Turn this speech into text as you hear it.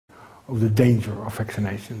of the danger of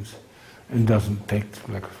vaccinations and doesn't take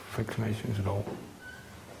like vaccinations at all.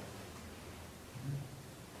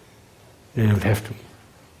 They don't have to.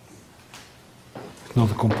 It's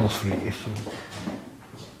not a compulsory issue.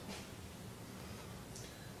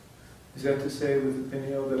 Is that to say with the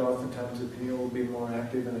pineal that oftentimes the pineal will be more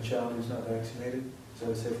active in a child who's not vaccinated? Is that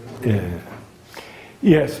a safe conclusion?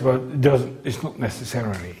 Yes, but it's not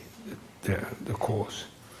necessarily the cause.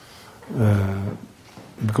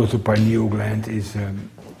 Because the pineal gland is,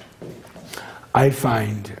 I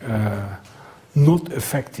find, not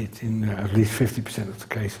affected in at least 50% of the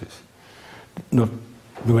cases. No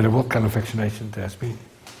matter what kind of vaccination there has been.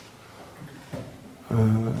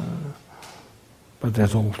 But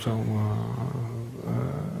there's also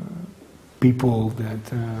people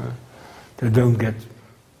that don't get.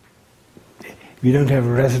 If you don't have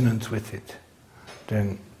resonance with it,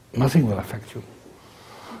 then nothing will affect you.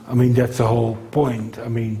 I mean, that's the whole point. I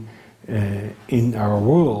mean, in our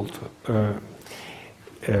world,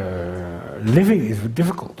 living is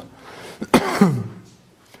difficult.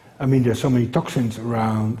 I mean, there's so many toxins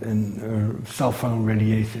around and cell phone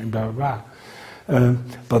radiation and blah, blah, blah.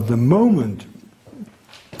 But the moment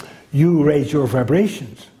you raise your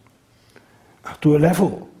vibrations to a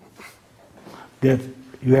level that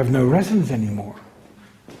you have no resonance anymore,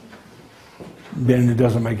 then it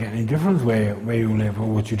doesn't make any difference where you live or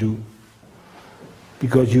what you do.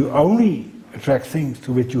 Because you only attract things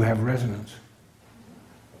to which you have resonance.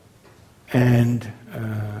 And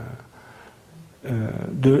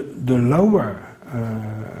the lower,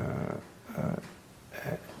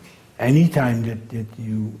 any time that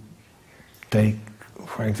you take,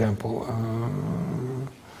 for example,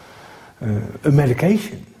 a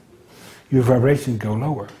medication, your vibrations go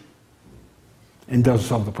lower and doesn't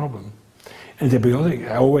solve the problem. Antibiotics,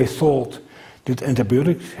 I always thought that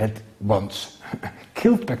antibiotics had once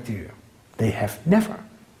killed bacteria. They have never.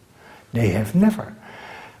 They have never.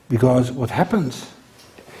 Because what happens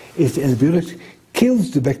is the antibiotics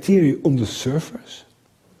kills the bacteria on the surface,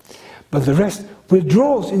 but the rest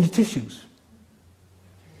withdraws in the tissues.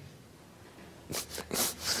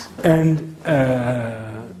 And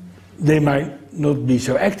they might not be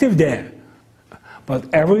so active there, but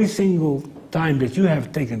every single time that you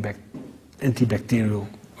have taken back antibacterial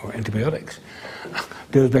or antibiotics,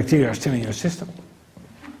 those bacteria are still in your system.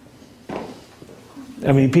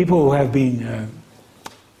 I mean, people who have been,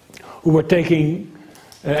 who were taking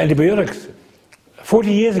antibiotics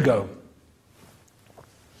 40 years ago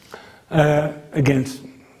against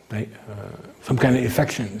some kind of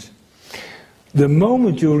infections, the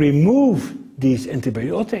moment you remove these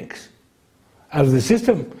antibiotics out of the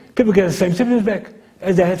system, people get the same symptoms back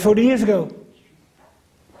as they had 40 years ago.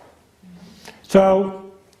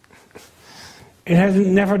 So, it has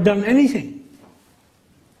never done anything.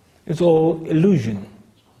 It's all illusion.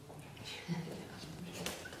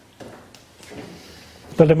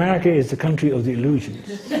 But America is the country of the illusions.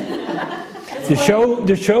 The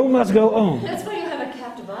show must go on. That's why you have a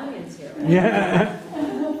captive audience here, right? Yeah.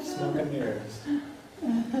 Smoke and mirrors.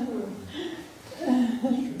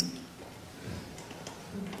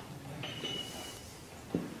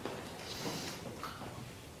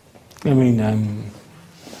 I mean,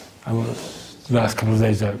 I was the last couple of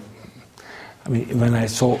days. I mean, when I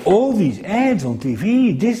saw all these ads on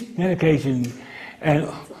TV, this medication, and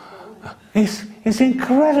it's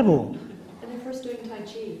incredible. And they're first doing Tai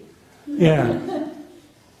Chi. Yeah,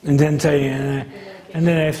 and then and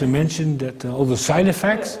then I have to mention that all the side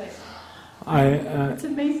effects. It's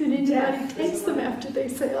amazing anybody takes them after they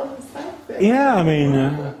say all the side effects. Yeah, I mean,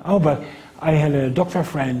 but I had a doctor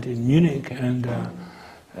friend in Munich, and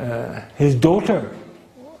his daughter,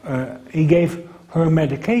 he gave her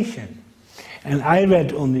medication, and I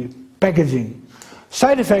read on the packaging,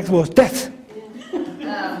 side effect was death.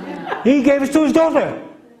 He gave it to his daughter.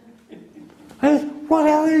 I said, what the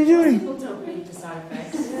hell are you doing? Most people don't read the side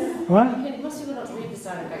effects. What? Most people don't read the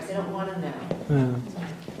side effects. They don't want to know. Yeah.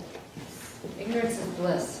 Ignorance is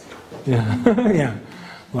bliss. Yeah, yeah.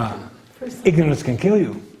 Wow. Ignorance can kill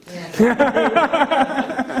you. Yeah.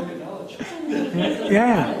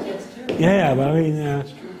 Yeah, yeah, but I mean,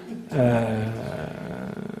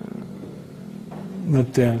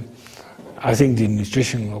 I think the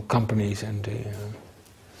nutritional companies and the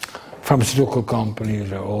pharmaceutical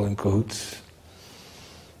companies are all in cahoots.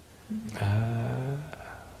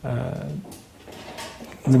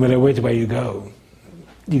 No matter which way you go,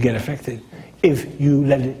 you get affected if you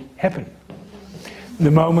let it happen.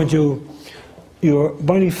 The moment your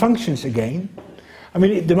body functions again, I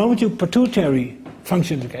mean, the moment your pituitary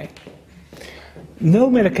functions again, no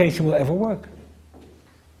medication will ever work.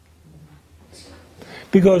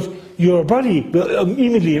 because your body will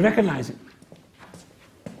immediately recognize it.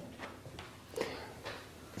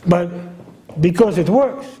 But because it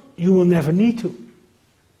works, you will never need to.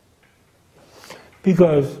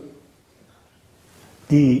 Because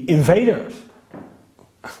the invaders,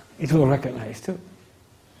 it will recognize too.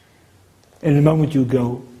 And the moment you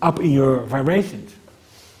go up in your vibrations,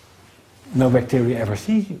 no bacteria ever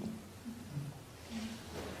sees you.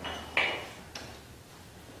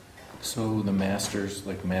 So the masters,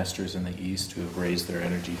 like masters in the East who have raised their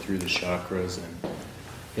energy through the chakras, and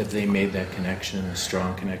have they made that connection, a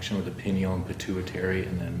strong connection with the pineal and pituitary,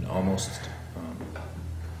 and then almost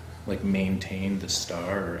like maintained the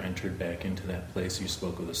star or entered back into that place? You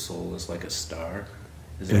spoke of the soul as like a star.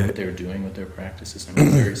 Is that what they're doing with their practices? I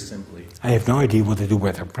mean, very simply. I have no idea what they do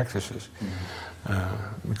with their practices,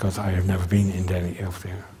 because I have never been in any of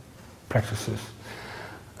their practices.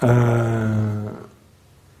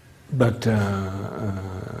 But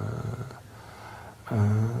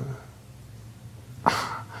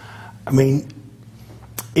I mean,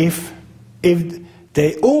 if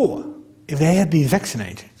they had been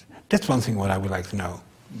vaccinated, that's one thing what I would like to know.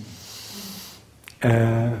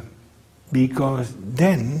 Because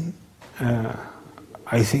then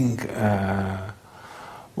I think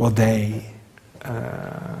what they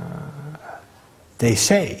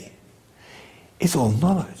say is all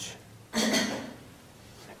knowledge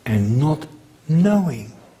and not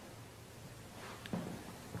knowing.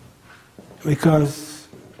 Because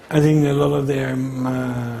I think a lot of them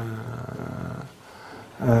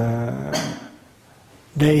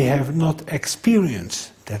they have not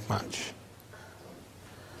experienced that much.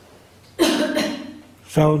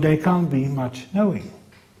 So they can't be much knowing.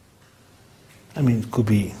 I mean, it could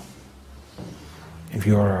be if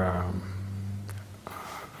you're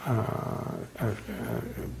a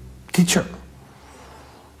teacher,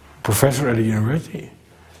 professor at a university,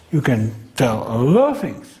 you can tell a lot of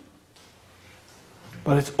things,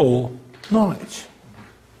 but it's all knowledge.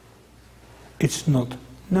 It's not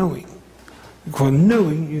knowing. For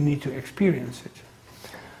knowing, you need to experience it.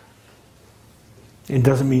 It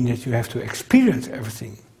doesn't mean that you have to experience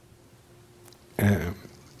everything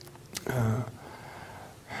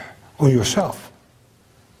on yourself.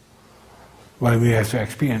 But we have to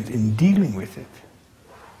experience in dealing with it.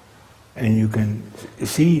 And you can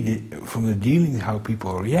see from the dealing how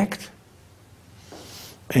people react.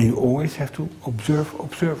 And you always have to observe,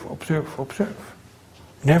 observe, observe, observe.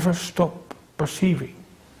 Never stop perceiving.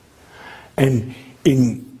 And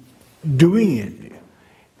in doing it,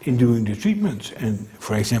 in doing the treatments, and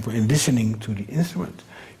for example in listening to the instrument,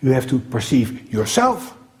 you have to perceive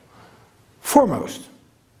yourself foremost.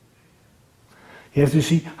 You have to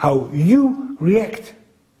see how you react.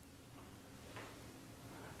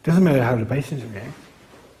 Doesn't matter how the patients react,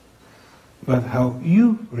 but how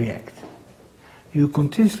you react. You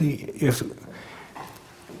continuously, you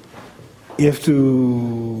have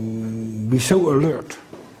to be so alert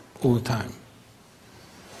all the time.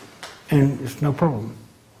 And it's no problem.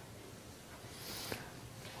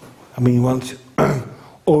 I mean, once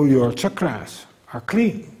all your chakras are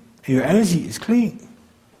clean, and your energy is clean,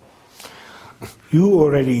 you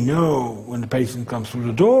already know when the patient comes through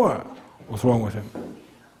the door what's wrong with him.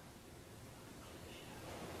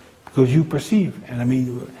 Because you perceive, and I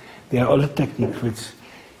mean, there are other techniques which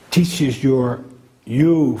teaches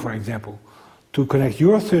you, for example, to connect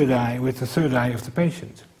your third eye with the third eye of the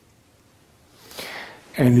patient.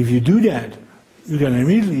 And if you do that, you can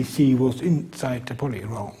immediately see what's inside the body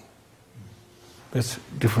wrong. That's a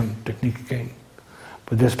different technique again.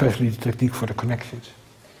 But that's especially the technique for the connections.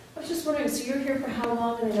 I was just wondering, so you're here for how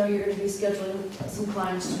long? And I know you're going to be scheduling some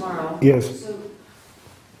clients tomorrow. Yes. So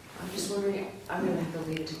I'm just wondering, I'm going to have to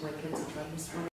leave to my kids. I'm just wondering.